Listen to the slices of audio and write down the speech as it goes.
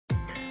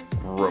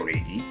Brody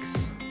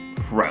Geeks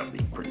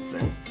proudly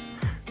presents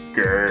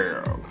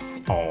Girl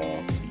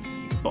on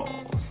These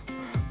Balls.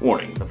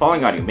 Warning, the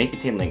following audio may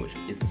contain language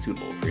that isn't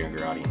suitable for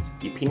younger audience.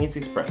 The opinions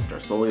expressed are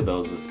solely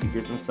those of the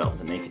speakers themselves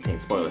and may contain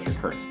spoilers for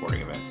current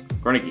sporting events.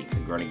 Growing Geeks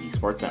and Growing Geeks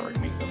Sports Network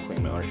makes no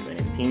claim to ownership of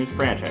any teams,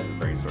 franchises,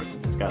 various sources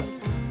discussed.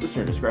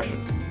 Listener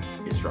discretion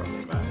is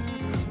strongly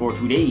advised. For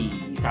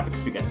today's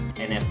topics, we got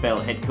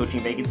NFL head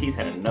coaching vacancies,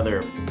 had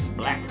another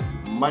Black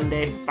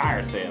Monday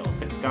fire sale.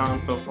 6 gone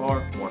so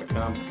far, more to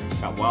come.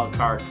 Got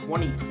Wildcard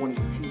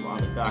 2022 on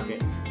the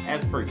docket,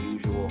 as per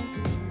usual.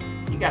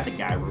 You got the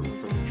guy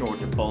rooting for the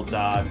Georgia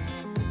Bulldogs.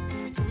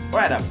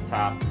 Right up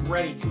top,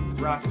 ready to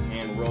rock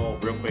and roll.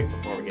 Real quick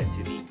before we get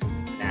to the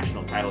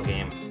national title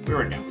game, we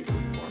already know who's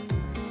rooting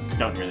for.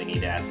 Don't really need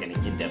to ask any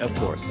in-depth Of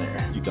course,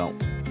 there. you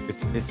don't.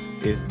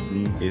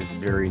 It's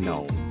very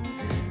known.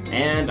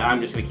 And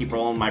I'm just going to keep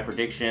rolling my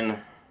prediction.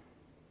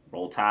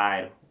 Roll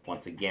Tide.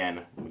 Once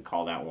again, let me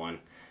call that one.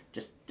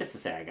 Just to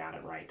say I got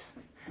it right.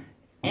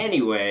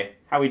 Anyway,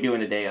 how we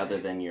doing today other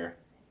than your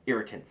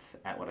irritants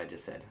at what I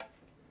just said?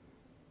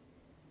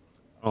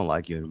 I don't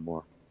like you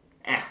anymore.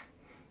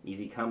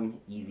 Easy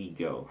come, easy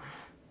go.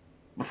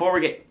 Before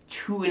we get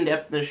too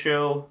in-depth in the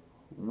show,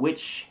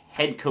 which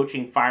head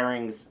coaching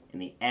firings in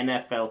the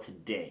NFL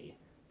today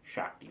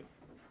shocked you?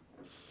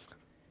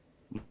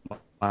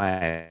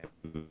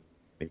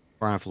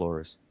 Brian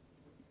Flores.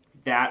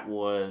 That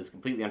was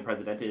completely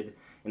unprecedented.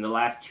 In the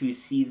last 2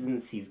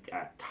 seasons, he's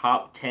got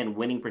top 10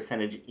 winning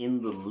percentage in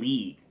the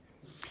league.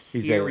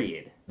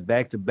 Period. He's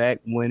back-to-back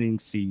winning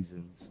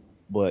seasons,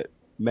 but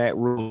Matt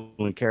Rule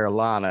in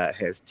Carolina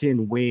has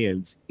 10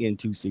 wins in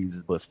 2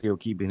 seasons, but still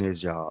keeping his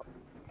job.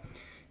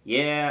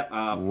 Yeah,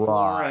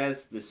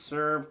 Flores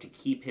deserved to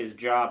keep his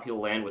job. He'll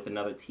land with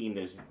another team.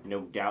 There's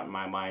no doubt in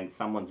my mind.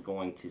 Someone's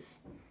going to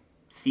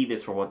see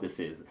this for what this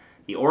is.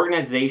 The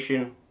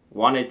organization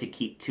wanted to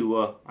keep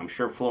Tua. I'm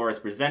sure Flores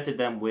presented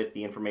them with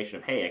the information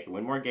of, hey, I can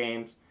win more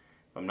games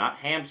if I'm not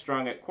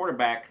hamstrung at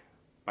quarterback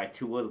by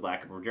Tua's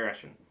lack of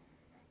progression.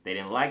 They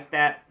didn't like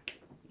that.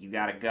 You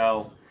got to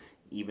go,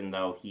 even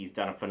though he's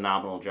done a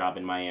phenomenal job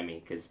in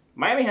Miami, because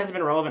Miami hasn't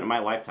been relevant in my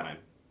lifetime.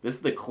 This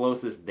is the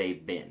closest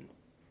they've been.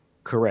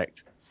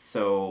 Correct.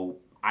 So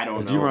I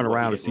don't know. You run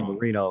around to see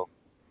Marino.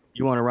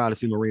 You run around to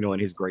see Marino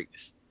and his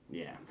greatness.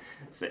 Yeah.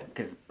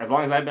 Because as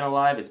long as I've been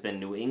alive, it's been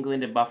New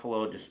England and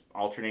Buffalo, just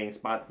alternating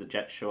spots. The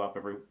Jets show up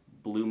every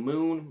blue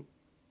moon.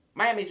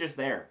 Miami's just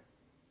there.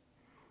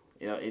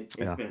 You know, it's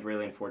been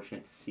really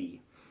unfortunate to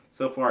see.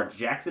 So far,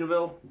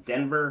 Jacksonville,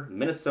 Denver,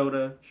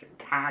 Minnesota,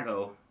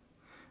 Chicago,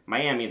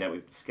 Miami that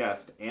we've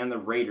discussed, and the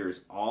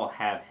Raiders all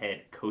have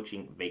head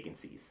coaching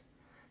vacancies.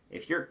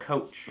 If you're a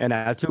coach, and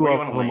 2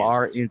 of them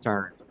are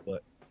interns,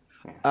 but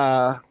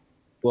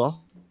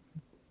well,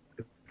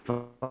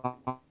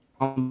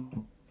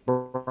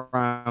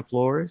 Brian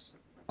Flores,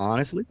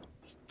 honestly,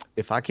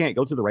 if I can't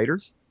go to the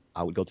Raiders,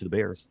 I would go to the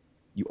Bears.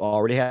 You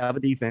already have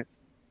a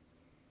defense.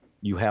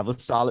 You have a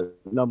solid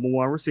number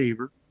 1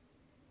 receiver.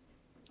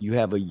 You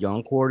have a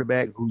young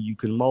quarterback who you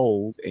can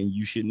mold, and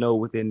you should know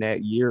within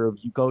that year of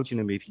you coaching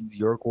him if he's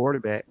your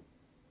quarterback.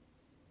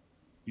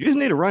 You just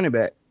need a running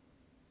back.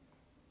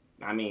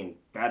 I mean,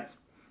 that's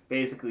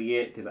basically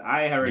it, because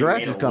I already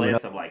made a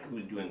list of like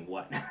who's doing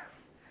what.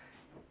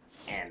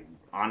 And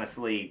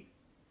honestly,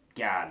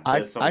 God,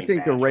 I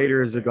think the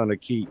Raiders are going to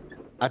keep.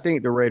 I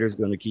think the Raiders are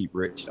going to keep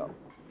Rich though.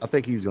 I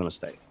think he's going to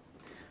stay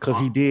because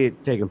he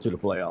did take him to the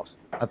playoffs.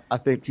 I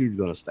think he's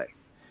going to stay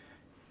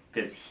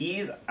because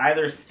he's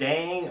either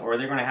staying or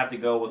they're going to have to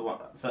go with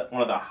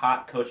one of the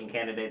hot coaching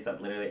candidates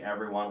that literally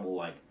everyone will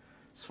like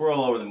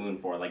swirl over the moon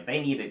for. Like they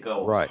need to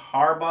go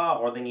Harbaugh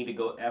or they need to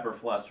go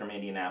Eberflus from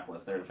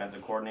Indianapolis, their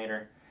defensive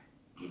coordinator.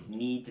 You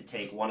need to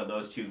take one of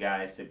those 2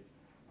 guys to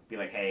be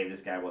like, hey,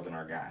 this guy wasn't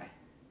our guy.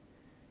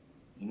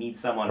 You need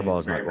someone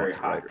who's very, very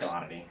hot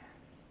commodity.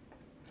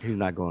 He's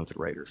not going to the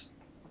Raiders.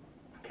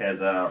 Because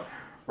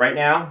right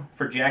now,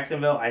 for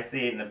Jacksonville, I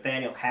see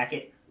Nathaniel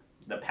Hackett,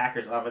 the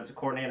Packers offensive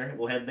coordinator,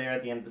 will head there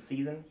at the end of the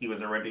season. He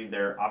was already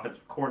their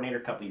offensive coordinator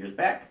a couple years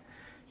back.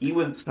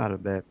 It's not a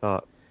bad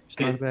thought. It's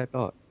not a bad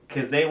thought.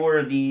 Because they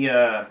were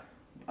the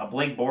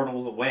Blake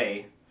Bortles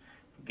away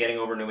from getting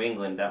over New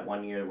England that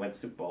one year they went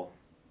Super Bowl.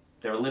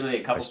 They were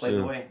literally a couple plays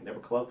away. They were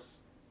close.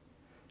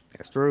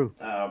 That's true.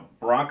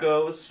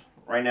 Broncos,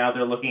 right now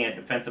they're looking at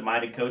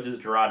defensive-minded coaches.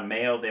 Gerard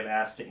Mayo, they've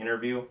asked to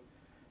interview.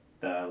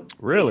 The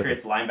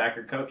Patriots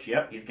linebacker coach.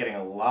 Yep, he's getting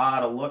a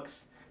lot of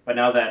looks. But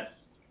now that,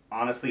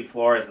 honestly,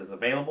 Flores is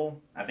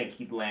available, I think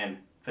he'd land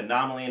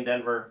phenomenally in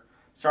Denver.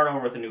 Start over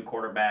with a new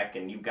quarterback,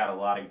 and you've got a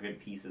lot of good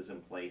pieces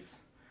in place.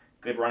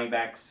 Good running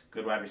backs,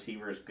 good wide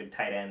receivers, good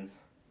tight ends.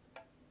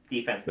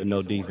 Defense. But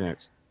no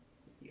defense.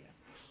 Yeah.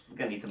 It's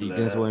going to need some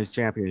defense wins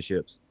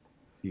championships.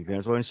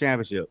 Defense wins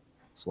championships.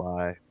 That's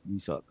why we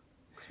suck.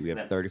 We have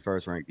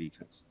 31st ranked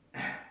defense.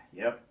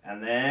 Yep.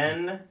 And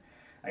then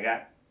I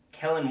got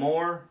Kellen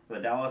Moore, the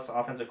Dallas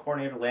offensive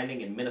coordinator,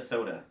 landing in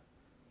Minnesota.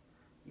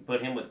 You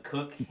put him with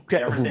Cook,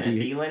 Jefferson, and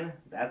Thielen.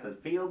 That's a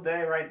field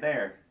day right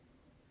there.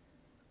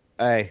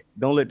 Hey,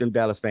 don't let them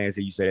Dallas fans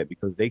hear you say that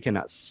because they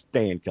cannot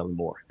stand Kellen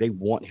Moore. They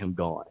want him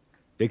gone.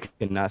 They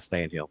cannot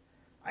stand him.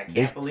 I They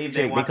can't believe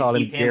they say they want to call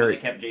keep him him, but they Garrett.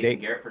 kept Jason They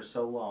Garrett for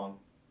so long.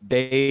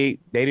 they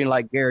didn't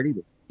like Garrett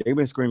either. They've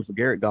been screaming for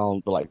Garrett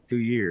gone for like 2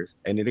 years,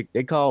 and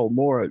they call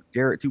Moore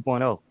Garrett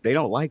 2.0. They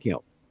don't like him.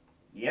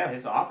 Yeah,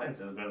 his offense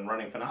has been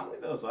running phenomenally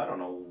though, so I don't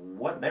know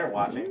what they're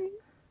watching.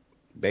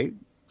 They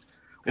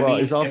I well,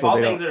 it's mean, if also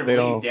all things are to they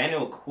believe,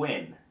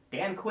 don't.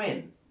 Dan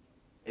Quinn,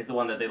 is the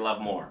one that they love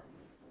more.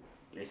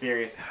 Are you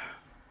serious?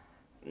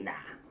 Nah,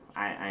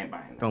 I ain't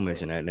buying that. Don't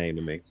mention that name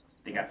to me.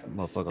 They got some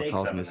Motherfucker mistakes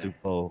cost up me in the there. Super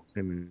Bowl.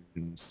 Him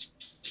and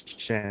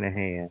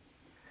Shanahan.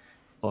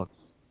 Fuck.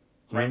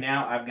 Right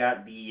now, I've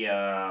got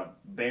the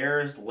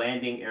Bears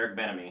landing Eric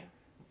Benamy.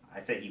 I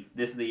say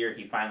this is the year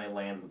he finally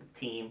lands with the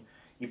team.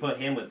 You put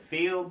him with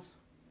Fields,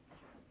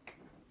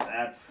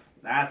 that's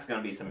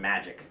gonna be some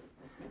magic.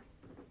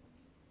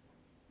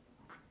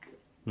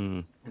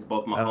 Hmm. Because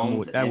both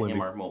Mahomes That and would him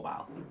be. are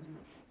mobile.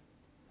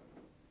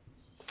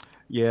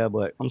 Yeah,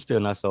 but I'm still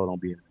not sold on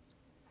being.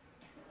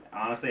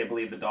 Honestly, I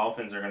believe the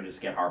Dolphins are gonna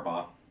just get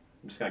Harbaugh.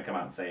 I'm just gonna come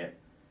out and say it.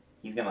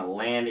 He's gonna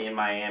land in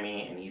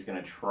Miami and he's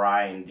gonna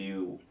try and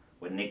do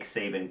what Nick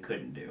Saban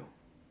couldn't do.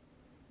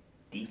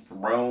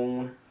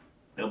 Dethrone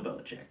Bill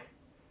Belichick.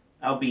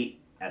 Albeit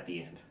at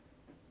the end.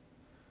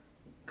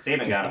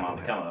 Saban It's got him not on gonna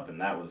the happen. come up,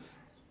 and that was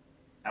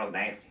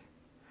nasty.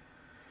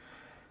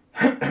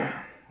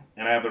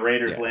 And I have the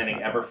Raiders Yeah, it's landing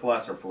not gonna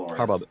Eberflus or Flores.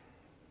 Harbaugh.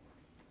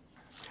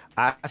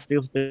 I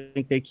still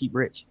think they keep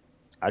Rich.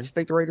 I just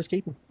think the Raiders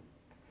keep him.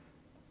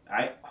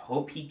 I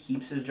hope he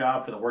keeps his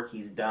job for the work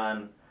he's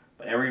done,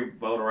 but every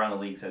vote around the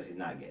league says he's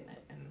not getting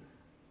it, and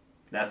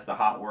that's the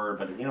hot word.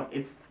 But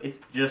it's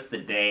just the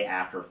day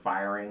after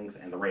firings,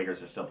 and the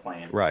Raiders are still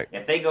playing. Right.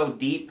 If they go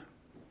deep,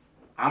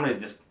 I'm gonna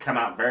just come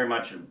out very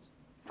much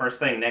first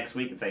thing next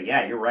week and say,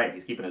 yeah, you're right.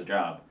 He's keeping his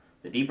job.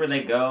 The deeper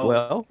they go,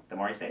 Well, the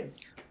more he stays.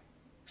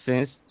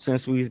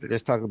 since we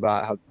just talked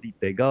about how deep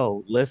they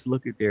go, let's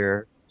look at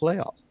their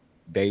playoff.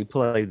 They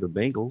play the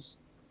Bengals.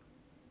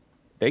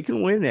 They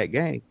can win that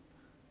game.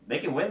 They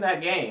can win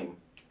that game,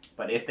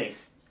 but if they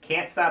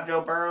can't stop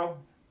Joe Burrow,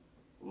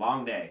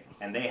 long day.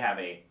 And they have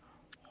a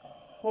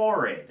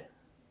horrid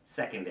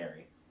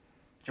secondary.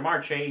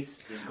 Jamar Chase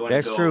is going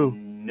That's to go true.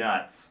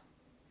 nuts.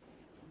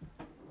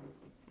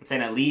 I'm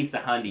saying at least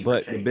 $100 for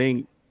But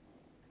Chase.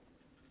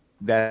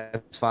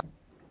 that's fine.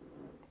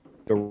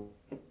 The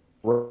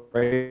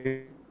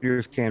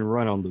Raiders can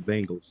run on the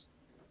Bengals.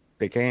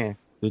 They can.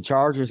 The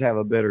Chargers have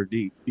a better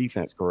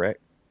defense,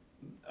 correct?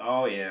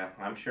 Oh yeah,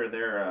 I'm sure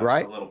they're a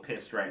Right. little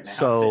pissed right now,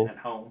 So sitting at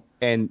home.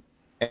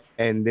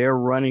 and their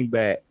running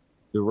back,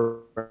 the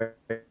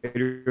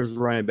Raiders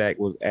running back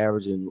was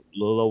averaging a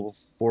little over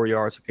 4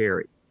 yards a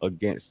carry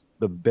against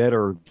the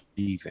better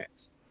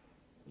defense.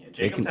 Yeah, They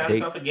Jacobs can. had They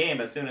himself a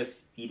game as soon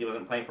as he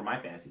wasn't playing for my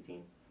fantasy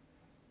team.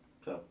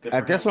 So good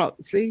for that's him.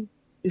 what. See,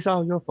 it's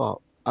all your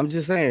fault. I'm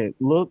just saying.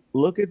 Look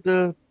at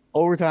the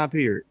overtime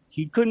period.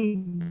 He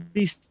couldn't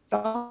be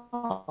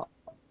stopped.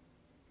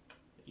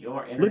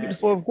 Your internet Look at the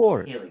fourth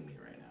quarter. killing me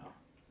right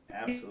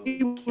now. He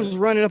Absolutely was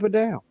running up and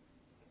down.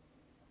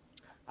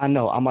 I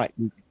know. I might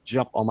need to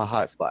jump on my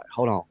hotspot.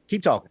 Hold on.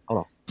 Keep talking.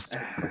 Hold on.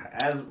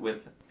 As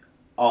with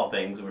all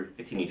things, we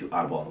continue to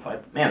audible on the flag.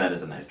 Man, that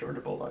is a nice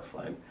Georgia Bulldogs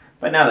flag.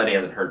 But now that he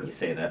hasn't heard me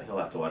say that, he'll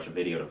have to watch a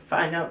video to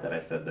find out that I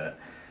said that.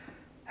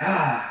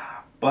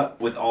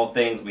 But with all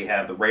things, we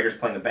have the Raiders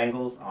playing the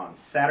Bengals on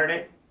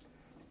Saturday.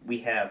 We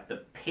have the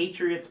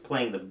Patriots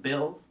playing the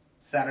Bills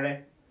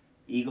Saturday.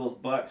 Eagles,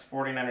 Bucks,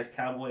 49ers,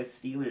 Cowboys,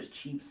 Steelers,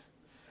 Chiefs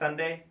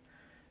Sunday.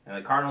 And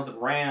the Cardinals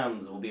and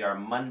Rams will be our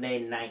Monday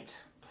night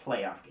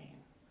playoff game,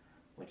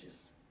 which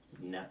is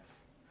nuts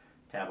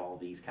to have all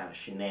these kind of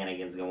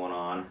shenanigans going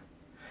on.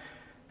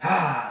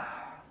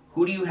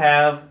 Who do you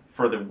have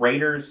for the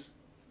Raiders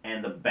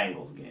and the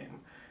Bengals game?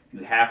 You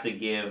have to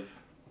give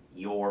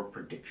your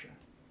prediction.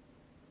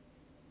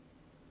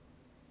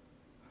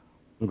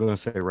 I'm gonna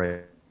say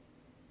Ray.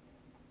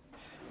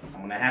 I'm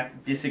going to have to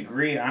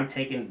disagree. I'm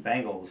taking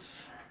Bengals.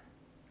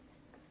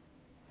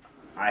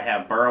 I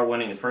have Burrow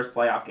winning his first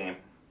playoff game.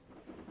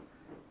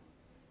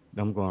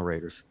 I'm going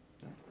Raiders.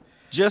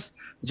 Just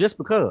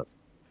because.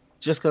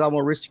 Just because I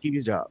want Rich to keep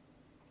his job.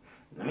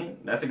 I mean,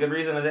 that's a good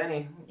reason as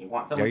any. You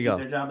want someone to There you keep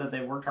go. their job that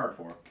they've worked hard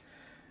for.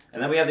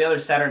 And then we have the other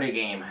Saturday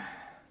game.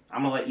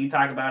 I'm going to let you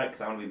talk about it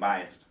because I want to be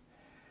biased.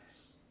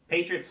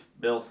 Patriots,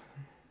 Bills.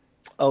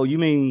 Oh, you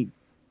mean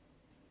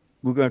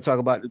we're going to talk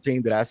about the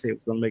team that I said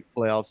was going to make the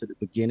playoffs at the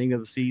beginning of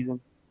the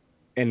season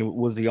and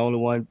was the only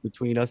one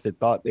between us that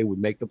thought they would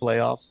make the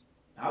playoffs?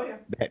 Oh, yeah.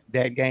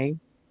 That game?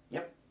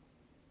 Yep.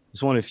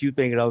 It's one of the few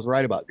things I was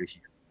right about this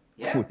year.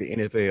 Yeah. With the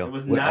NFL. It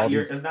was with not all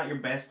your these, it's not your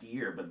best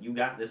year, but you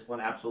got this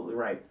one absolutely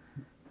right.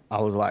 I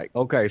was like,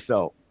 okay,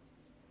 so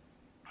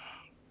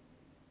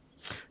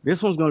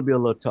this one's going to be a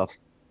little tough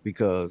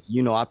because,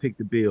 I picked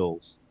the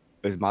Bills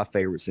as my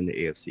favorites in the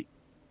AFC.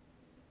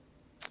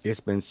 It's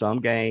been some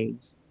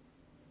games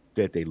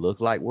that they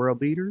look like world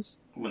beaters.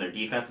 When their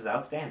defense is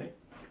outstanding.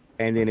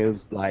 And then it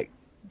was like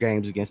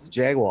games against the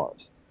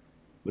Jaguars.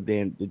 but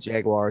then the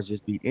Jaguars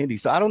just beat Indy.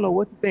 So I don't know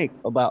what to think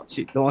about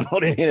shit going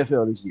on in the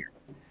NFL this year.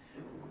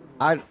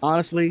 I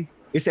honestly,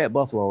 it's at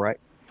Buffalo, right?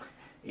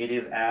 It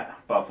is at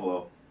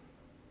Buffalo.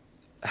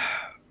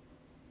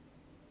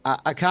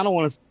 I kind of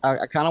want to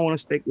I kind of want to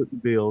stick with the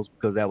Bills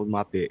because that was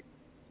my pick.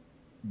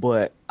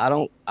 But I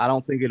don't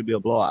think it'll be a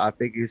blowout. I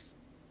think it's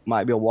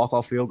might be a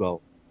walk-off field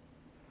goal.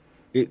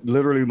 It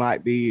literally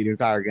might be the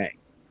entire game.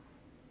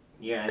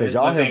 Yeah, and Because this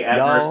y'all was have a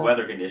adverse y'all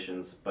weather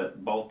conditions,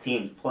 but both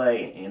teams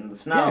play in the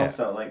snow, yeah.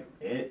 so like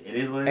it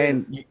is what it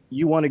And is.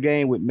 you won a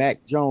game with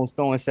Mac Jones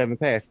throwing 7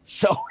 passes.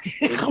 So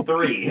It was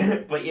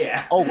three, but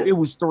yeah. oh, it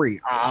was three.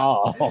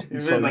 Oh, It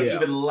so was like yeah.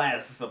 even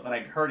less, but I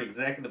heard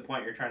exactly the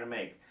point you're trying to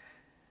make.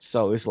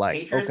 So it's like,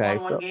 Patriots okay,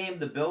 won one so game,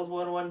 the Bills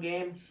won one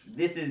game.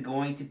 This is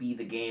going to be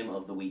the game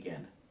of the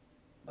weekend.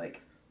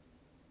 Like,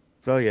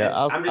 yeah, and I'm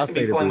I'll just gonna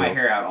say be the pulling my Bills.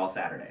 hair out all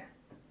Saturday.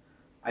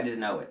 I just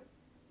know it.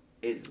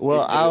 Well, It's gonna be one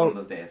of I'll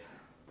those days.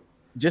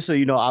 just so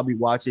you know, I'll be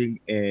watching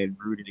and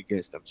rooting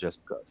against them just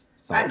because.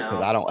 I So because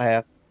know.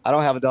 I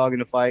don't have a dog in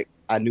the fight.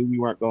 I knew we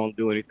weren't going to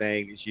do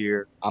anything this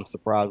year. I'm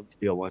surprised we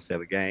still won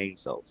 7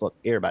 games. So fuck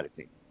everybody's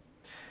team.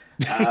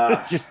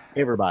 Uh, Just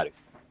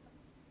everybody's.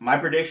 my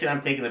prediction: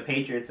 I'm taking the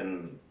Patriots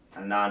in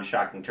a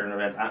non-shocking turn of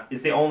events.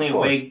 It's the only Of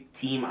course. away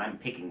team I'm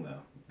picking though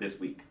this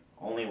week.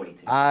 Only away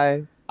team.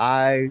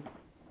 I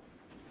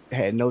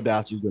had no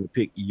doubt you was going to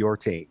pick your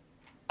team.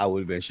 I would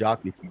have been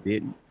shocked if you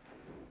didn't.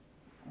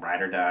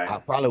 Ride or die. I I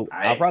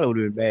probably would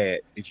have been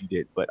mad if you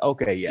did. But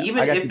okay, yeah,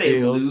 even I got if the they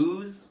Bills.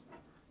 lose,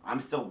 I'm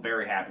still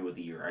very happy with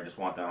the year. I just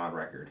want that on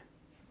record.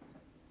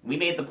 We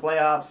made the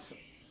playoffs.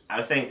 I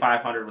was saying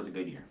 500 was a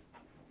good year.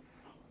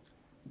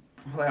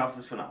 Playoffs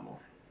is phenomenal.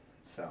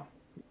 So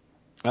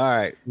All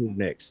right, who's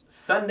next?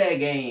 Sunday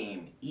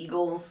game: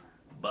 Eagles,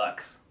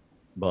 Bucks.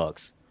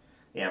 Bucks.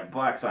 Yeah,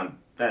 Bucks on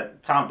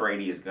that. Tom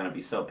Brady is going to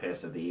be so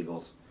pissed at the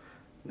Eagles.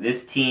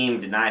 This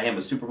team denied him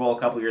a Super Bowl a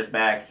couple years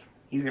back.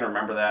 He's going to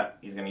remember that.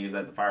 He's going to use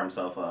that to fire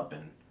himself up.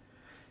 And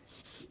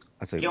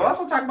I say he'll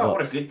also talk about what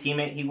a Bucks. good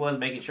teammate he was,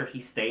 making sure he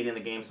stayed in the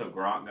game so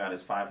Gronk got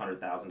his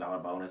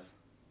 $500,000 bonus.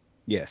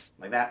 Yes.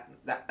 Like that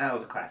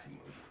was a classic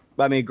move.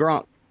 But I mean,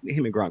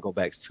 him and Gronk go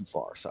back too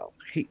far. So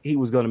he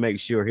was going to make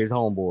sure his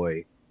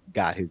homeboy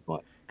got his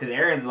money. Because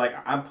Aaron's like,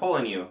 I'm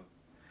pulling you.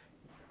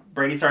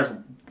 Brady starts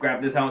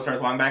grabbing his helmet,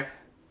 starts walking back.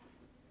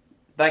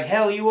 Like,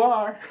 hell you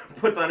are.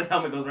 Puts on his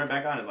helmet, goes right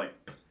back on. It's like,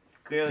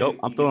 clearly Nope,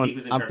 you can see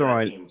who's in charge of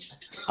that team.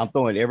 I'm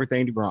throwing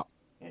everything to Gronk.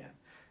 Yeah.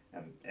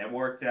 And it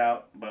worked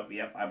out, but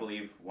yep, I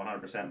believe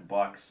 100%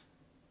 Bucks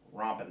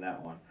romping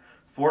that one.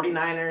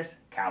 49ers,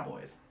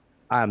 Cowboys.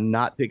 I'm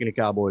not picking the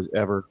Cowboys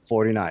ever.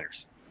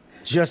 49ers.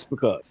 Just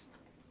because.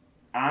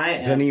 I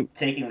am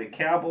taking the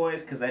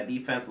Cowboys because that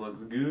defense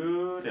looks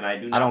good, and I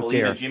do not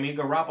believe in Jimmy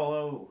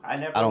Garoppolo. I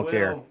don't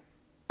care.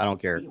 I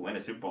don't care. He can win a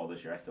Super Bowl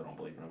this year. I still don't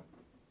believe in him.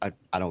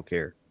 I don't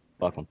care.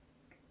 Fuck them.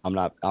 I'm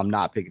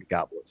not picking the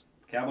Cowboys.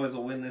 Cowboys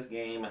will win this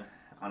game,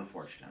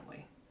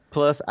 unfortunately.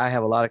 Plus, I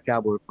have a lot of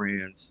Cowboy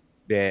friends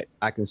that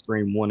I can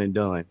scream one and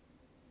done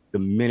the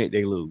minute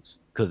they lose,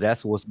 because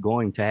that's what's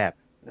going to happen.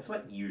 That's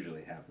what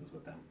usually happens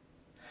with them.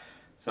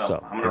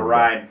 So I'm going to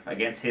ride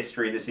against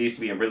history. This used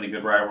to be a really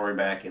good rivalry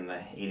back in the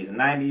 80s and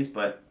 90s,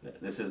 but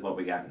this is what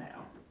we got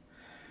now.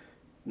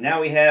 Now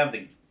we have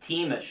the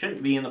team that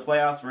shouldn't be in the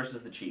playoffs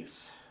versus the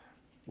Chiefs.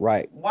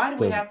 Right. Why did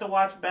we have to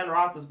watch Ben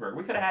Roethlisberger?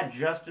 We could have had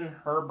Justin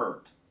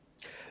Herbert.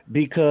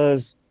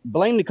 Because,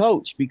 blame the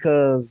coach,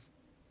 because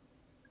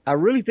I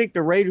really think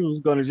the Raiders was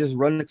going to just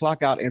run the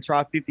clock out and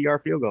try a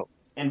 50-yard field goal.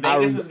 And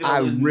Vegas was going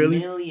to lose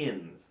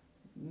millions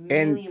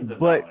of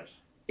dollars.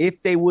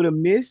 If they would have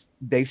missed,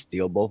 they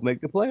still both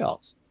make the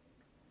playoffs.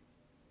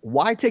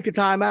 Why take a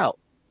timeout?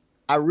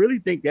 I really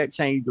think that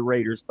changed the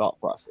Raiders' thought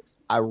process.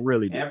 I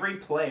really did. Every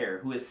player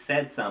who has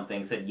said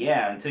something said,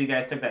 yeah, until you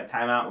guys took that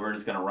timeout, we're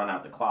just going to run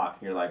out the clock.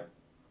 And you're like,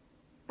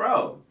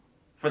 bro,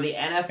 for the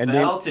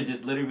NFL to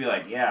just literally be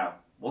like, yeah,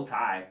 we'll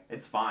tie.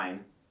 It's fine.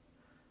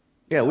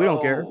 Yeah, we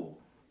don't care.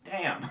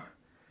 Damn.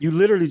 You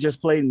literally just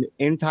played an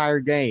entire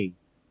game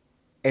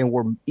and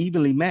were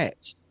evenly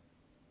matched.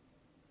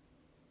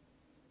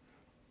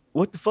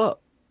 What the fuck?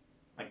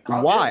 Like,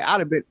 why? I'd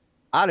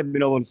have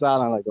been over on the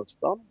sideline like, don't you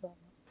thought about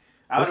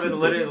I would have been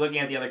literally looking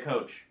at the other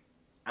coach.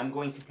 I'm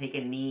going to take a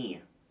knee.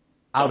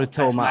 I would have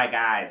told my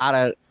guys.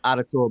 I'd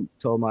have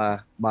told my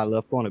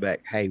left cornerback,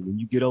 hey, when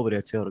you get over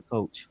there, tell the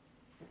coach,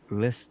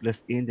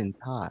 let's end in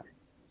tie.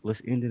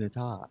 Let's end in a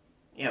tie.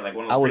 Yeah, like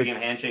one of those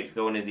pregame handshakes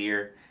go in his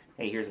ear.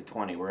 Hey, here's a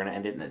 20. We're gonna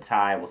end it in a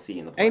tie. We'll see you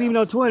in the playoffs. Ain't even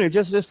no 20.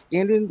 Just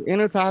end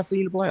in a tie. See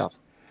you in the playoffs.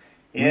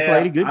 Yeah, we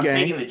played a good game. I'm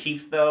taking the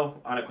Chiefs though,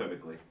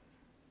 unequivocally.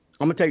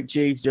 I'm gonna take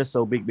Chiefs just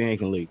so Big Ben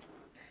can lead.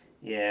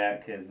 Yeah,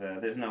 because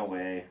there's no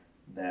way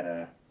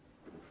that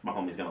my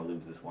homie's gonna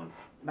lose this one.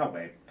 No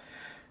way.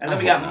 And then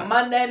we got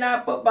Monday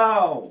Night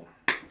Football.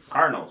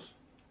 Cardinals,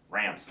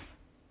 Rams.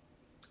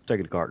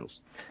 Taking the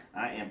Cardinals.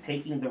 I am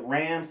taking the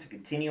Rams to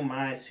continue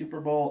my Super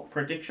Bowl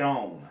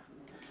prediction.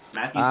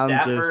 Matthew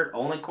Stafford,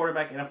 only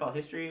quarterback in NFL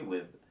history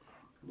with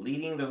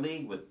leading the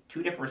league with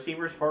 2 different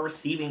receivers for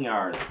receiving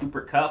yards.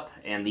 Cooper Kupp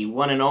and the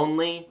one and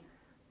only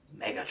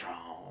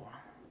Megatron.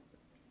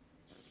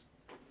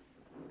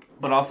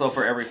 But also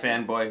for every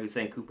fanboy who's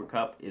saying Cooper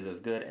Kupp is as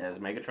good as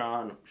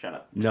Megatron, shut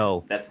up.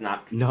 No. That's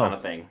not a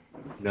thing.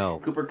 No.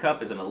 Cooper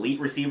Kupp is an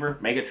elite receiver.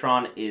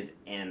 Megatron is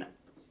an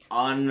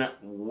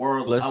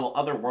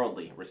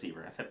otherworldly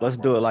receiver. Let's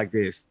do it like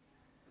this.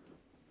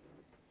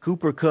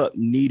 Cooper Kupp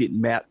needed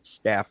Matt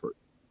Stafford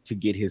to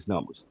get his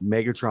numbers.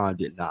 Megatron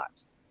did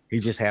not. He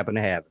just happened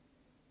to have it.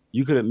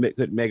 You could have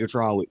put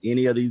Megatron with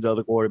any of these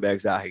other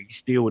quarterbacks out here. He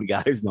still would have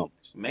got his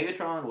numbers.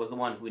 Megatron was the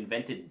one who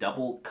invented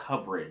double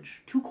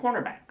coverage. 2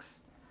 cornerbacks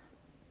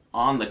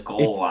on the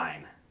goal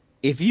line.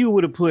 If you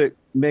would have put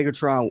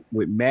Megatron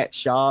with Matt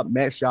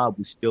Schaub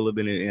would still have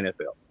been in the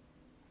NFL.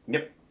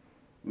 Yep.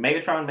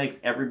 Megatron makes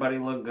everybody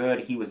look good.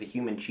 He was a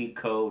human cheat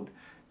code.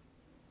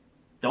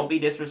 Don't be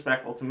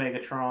disrespectful to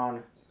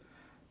Megatron.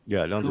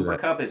 Yeah, don't do that. Cooper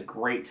Kupp is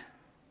great,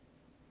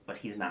 but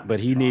he's not.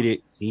 But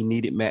Megatron. he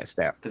needed Matt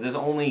Stafford. Because there's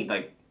only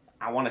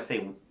I want to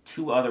say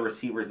 2 other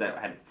receivers that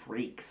had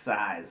freak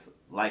size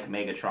like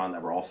Megatron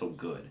that were also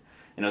good.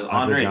 And it was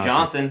Andre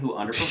Johnson who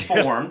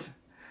underperformed.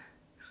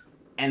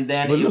 And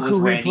then it was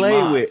Randy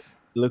Moss.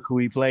 Look who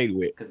he played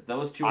with. Because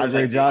those 2 are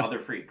like the other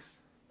freaks.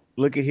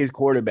 Look at his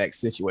quarterback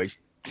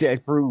situation.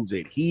 That proves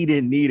it. He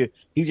didn't need it.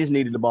 He just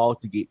needed the ball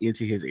to get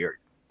into his area.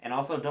 And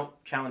also, don't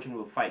challenge him to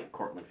a fight,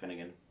 Cortland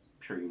Finnegan. I'm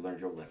sure you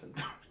learned your lesson.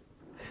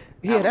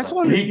 That's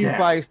one of the few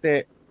fights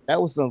that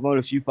was one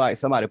of the few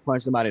fights somebody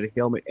punched somebody in the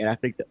helmet, and I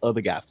think the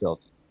other guy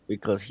felt it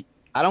because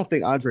I don't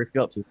think Andre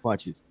felt his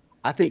punches.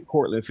 I think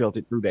Cortland felt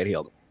it through that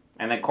helmet.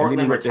 And then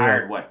Cortland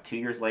retired, 2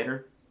 years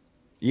later?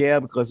 Yeah,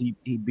 because he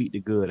beat the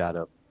good out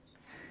of him.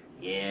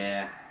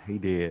 Yeah. He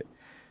did.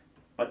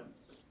 But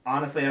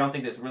honestly, I don't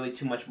think there's really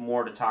too much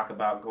more to talk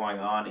about going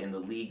on in the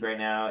league right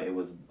now. It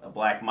was a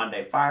Black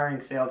Monday firing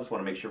sale. Just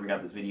want to make sure we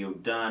got this video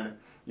done.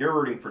 You're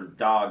rooting for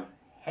dogs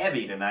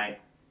heavy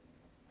tonight.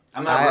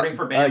 I'm not rooting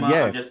for Bama.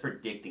 Yes. I'm just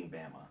predicting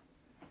Bama.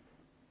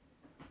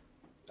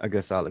 I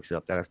guess I'll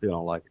accept that. I still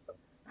don't like it, though.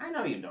 I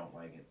know you don't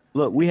like it.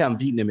 Look, we haven't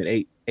beaten them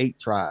in eight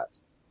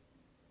tries.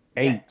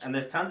 8. Yeah, and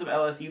there's tons of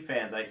LSU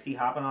fans I see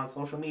hopping on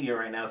social media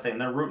right now saying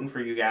they're rooting for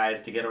you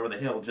guys to get over the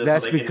hill.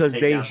 That's because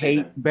they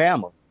hate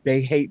Bama. They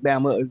hate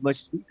Bama as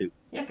much as we do.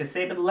 Yeah, because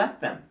Saban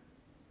left them.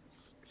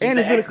 And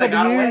it's been a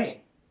couple years.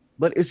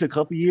 But it's a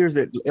couple years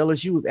that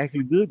LSU was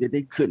actually good that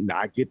they could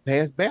not get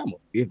past Bama.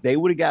 If they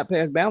would have got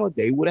past Bama,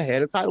 they would have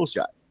had a title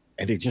shot.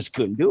 And they just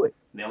couldn't do it.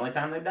 The only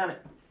time they've done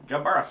it.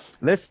 Joe Burrow.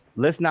 Let's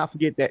not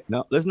forget that.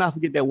 No, let's not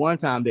forget that one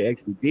time they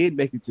actually did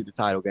make it to the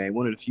title game.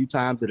 One of the few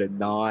times that a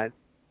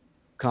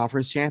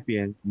non-conference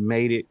champion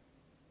made it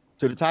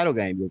to the title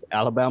game. It was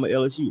Alabama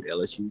LSU.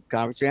 LSU was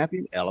conference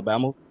champion.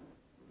 Alabama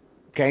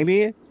came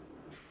in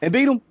and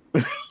beat them.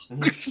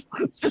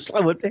 Just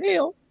like, what the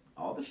hell?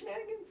 All the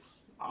shenanigans.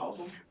 All of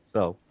them.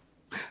 So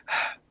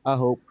I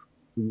hope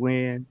we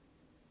win.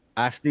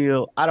 I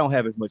don't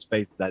have as much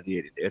faith as I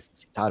did in the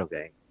SEC title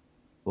game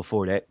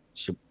before that,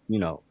 debacle started.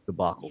 You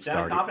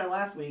sounded confident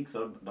last week,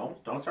 so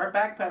don't start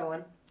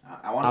backpedaling.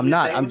 I want to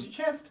say it with your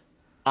chest.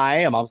 I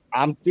am.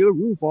 I'm still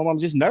rooting for him. I'm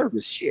just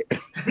nervous. Shit.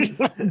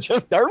 I'm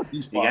just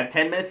nervous. You got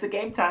 10 minutes of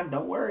game time.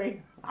 Don't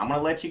worry. I'm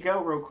going to let you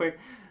go real quick.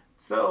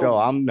 So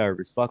I'm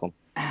nervous. Fuck them.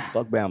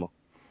 Fuck Bama.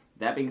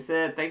 That being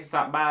said, thanks for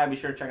stopping by. Be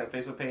sure to check out the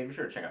Facebook page. Be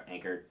sure to check out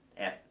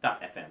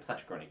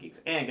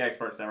anchor.fm/GrowningGeeks and Gag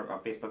Sports Network on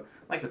Facebook.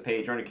 Like the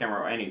page, run your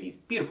camera, or any of these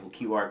beautiful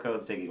QR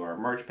codes take you to our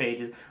merch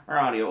pages, our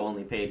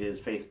audio-only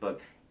pages, Facebook,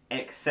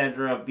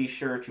 etc. Be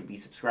sure to be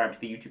subscribed to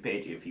the YouTube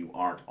page if you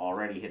aren't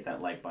already. Hit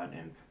that like button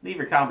and leave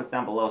your comments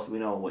down below so we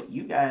know what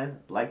you guys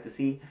like to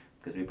see,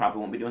 because we probably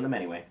won't be doing them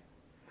anyway.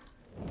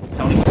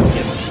 Tony,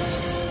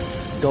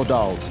 go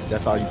Dogs.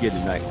 That's all you get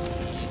tonight.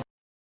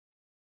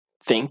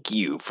 Thank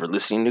you for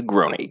listening to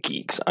Grown A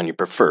Geeks on your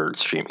preferred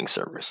streaming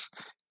service.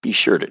 Be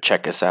sure to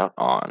check us out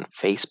on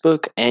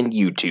Facebook and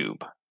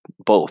YouTube,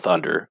 both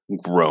under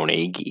Grown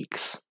A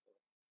Geeks.